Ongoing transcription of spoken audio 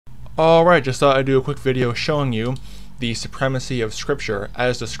Alright, just thought I'd do a quick video showing you the supremacy of Scripture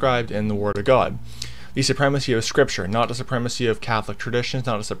as described in the Word of God. The supremacy of Scripture, not the supremacy of Catholic traditions,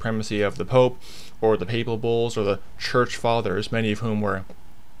 not the supremacy of the Pope, or the Papal Bulls, or the Church Fathers, many of whom were,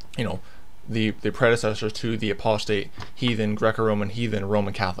 the predecessors to the apostate, heathen, Greco-Roman, heathen,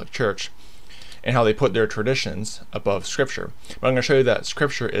 Roman Catholic Church, and how they put their traditions above Scripture. But I'm going to show you that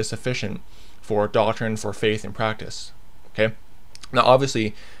Scripture is sufficient for doctrine, for faith, and practice. Okay? Now,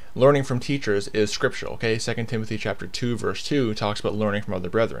 obviously, learning from teachers is scriptural. Okay, 2 Timothy chapter 2 verse 2 talks about learning from other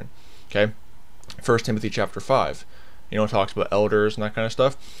brethren. Okay, 1 Timothy chapter 5 talks about elders and that kind of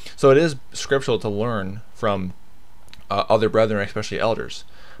stuff. So it is scriptural to learn from other brethren, especially elders,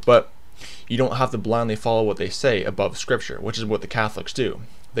 but you don't have to blindly follow what they say above Scripture, which is what the Catholics do.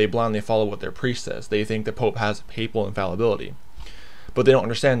 They blindly follow what their priest says. They think the Pope has papal infallibility, but they don't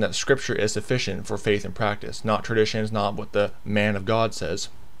understand that Scripture is sufficient for faith and practice, not traditions, not what the man of God says,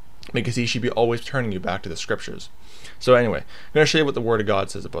 because he should be always turning you back to the Scriptures. So anyway, I'm going to show you what the Word of God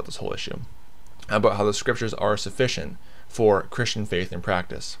says about this whole issue, about how the Scriptures are sufficient for Christian faith and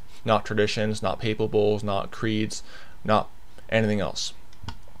practice, not traditions, not papal bulls, not creeds, not anything else.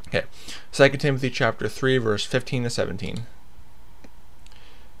 Okay, 2 Timothy chapter 3 verse 15 to 17.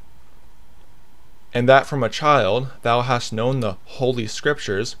 And that from a child thou hast known the holy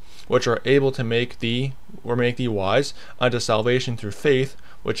Scriptures, which are able to make thee wise unto salvation through faith,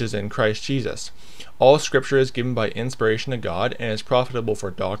 which is in Christ Jesus. All Scripture is given by inspiration of God, and is profitable for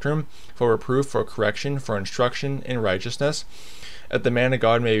doctrine, for reproof, for correction, for instruction in righteousness, that the man of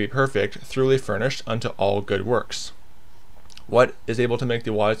God may be perfect, thoroughly furnished unto all good works. What is able to make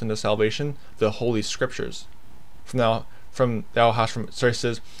thee wise unto salvation? The holy Scriptures. From a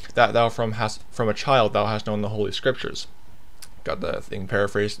child thou hast known the holy Scriptures. Got the thing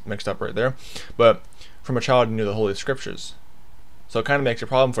paraphrased mixed up right there, but from a child you knew the holy Scriptures. So it kind of makes a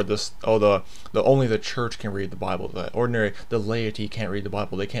problem for this. Oh, only the church can read the Bible. The laity can't read the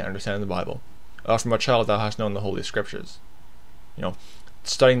Bible. They can't understand the Bible. From a child thou hast known the holy Scriptures.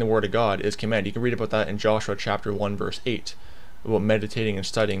 Studying the Word of God is commanded. You can read about that in Joshua chapter 1 verse 8, about meditating and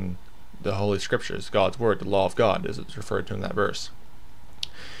studying the holy Scriptures, God's Word, the law of God, as it's referred to in that verse.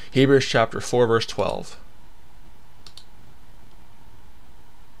 Hebrews chapter 4 verse 12.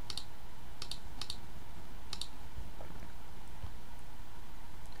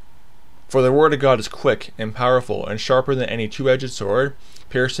 For the Word of God is quick and powerful, and sharper than any two-edged sword,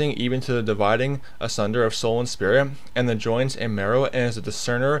 piercing even to the dividing asunder of soul and spirit, and the joints and marrow, and is a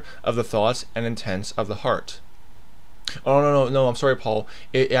discerner of the thoughts and intents of the heart. Oh, no, I'm sorry, Paul.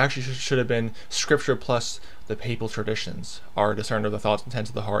 It actually should have been Scripture plus the papal traditions are a discerner of the thoughts and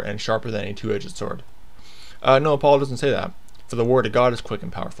intents of the heart, and sharper than any two-edged sword. No, Paul doesn't say that. For the Word of God is quick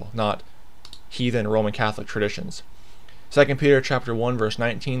and powerful, not heathen Roman Catholic traditions. 2 Peter chapter 1 verse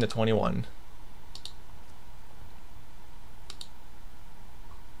 19 to 21.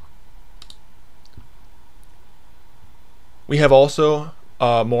 We have also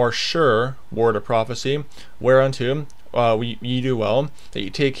a more sure word of prophecy, whereunto ye do well, that ye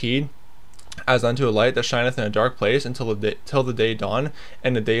take heed, as unto a light that shineth in a dark place, until the day dawn,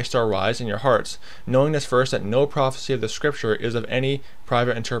 and the day star rise in your hearts, knowing this first, that no prophecy of the Scripture is of any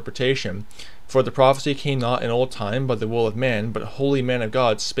private interpretation. For the prophecy came not in old time by the will of man, but holy men of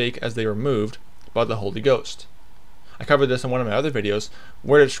God spake as they were moved by the Holy Ghost. I covered this in one of my other videos.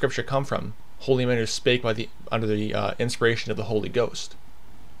 Where did Scripture come from? Holy men who spake under the inspiration of the Holy Ghost.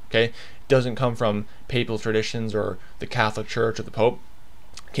 Okay, it doesn't come from papal traditions or the Catholic Church or the Pope.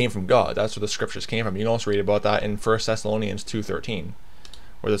 It came from God. That's where the Scriptures came from. You can also read about that in 1 Thessalonians 2:13,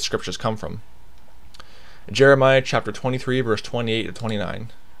 where the Scriptures come from. Jeremiah chapter 23 verse 28 to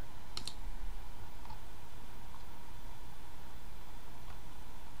 29.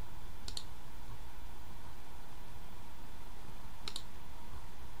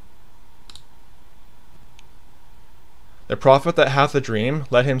 The prophet that hath a dream,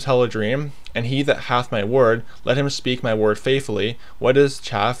 let him tell a dream, and he that hath my word, let him speak my word faithfully. What is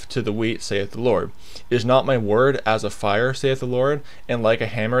chaff to the wheat, saith the Lord? Is not my word as a fire, saith the Lord, and like a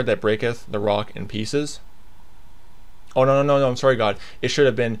hammer that breaketh the rock in pieces? Oh, no, I'm sorry, God. It should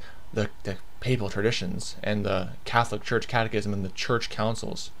have been the papal traditions and the Catholic Church Catechism and the church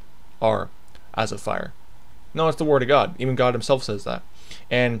councils are as a fire. No, it's the Word of God. Even God himself says that.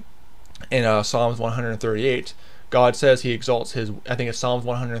 And in Psalms 138, God says he exalts his, I think it's Psalms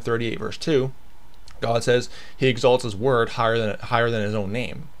 138 verse 2, God says he exalts his word higher than his own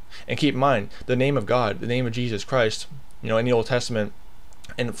name. And keep in mind, the name of God, the name of Jesus Christ, in the Old Testament,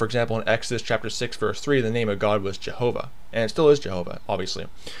 and for example in Exodus chapter 6 verse 3, the name of God was Jehovah. And it still is Jehovah, obviously.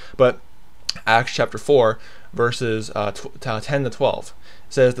 But Acts chapter 4, verses 10 to 12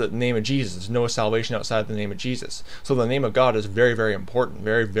 says that the name of Jesus, there's no salvation outside the name of Jesus. So the name of God is very, very important,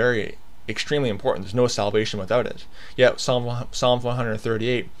 very, very extremely important. There's no salvation without it. Yet Psalm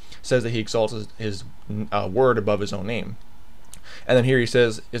 138 says that he exalts his word above his own name. And then here he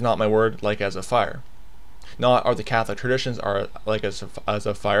says, is not my word like as a fire? Not are the Catholic traditions are like as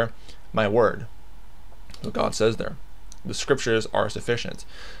a fire, my word. What God says there. The scriptures are sufficient.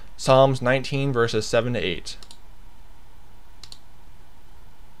 Psalms 19 verses 7 to 8.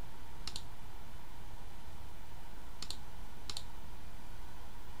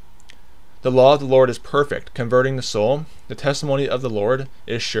 The law of the Lord is perfect, converting the soul. The testimony of the Lord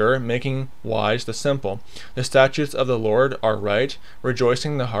is sure, making wise the simple. The statutes of the Lord are right,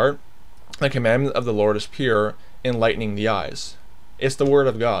 rejoicing the heart. The commandment of the Lord is pure, enlightening the eyes. It's the word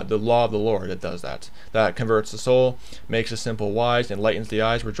of God, the law of the Lord, that does that. That converts the soul, makes the simple wise, enlightens the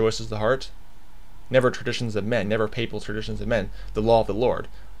eyes, rejoices the heart. Never traditions of men, never papal traditions of men. The law of the Lord,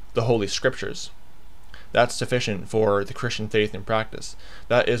 the Holy Scriptures. That's sufficient for the Christian faith and practice.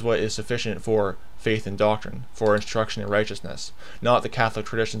 That is what is sufficient for faith and doctrine, for instruction in righteousness. Not the Catholic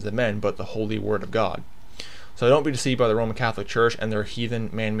traditions of men, but the holy word of God. So don't be deceived by the Roman Catholic Church and their heathen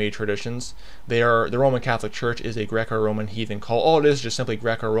man-made traditions. The Roman Catholic Church is a Greco-Roman heathen cult. All it is just simply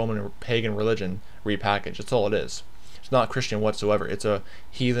Greco-Roman pagan religion repackaged. That's all it is. It's not Christian whatsoever. It's a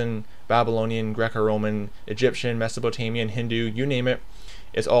heathen, Babylonian, Greco-Roman, Egyptian, Mesopotamian, Hindu, you name it.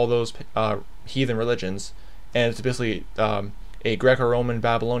 It's all those heathen religions, and it's basically a Greco-Roman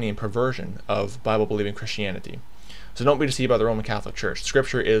Babylonian perversion of Bible-believing Christianity. So don't be deceived by the Roman Catholic Church.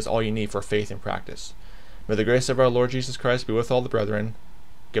 Scripture is all you need for faith and practice. May the grace of our Lord Jesus Christ be with all the brethren.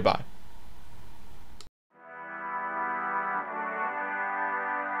 Goodbye.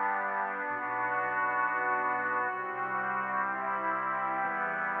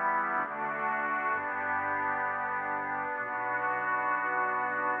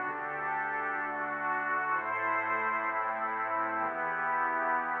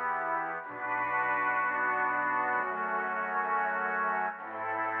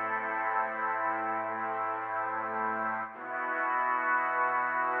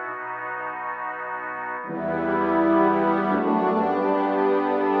 You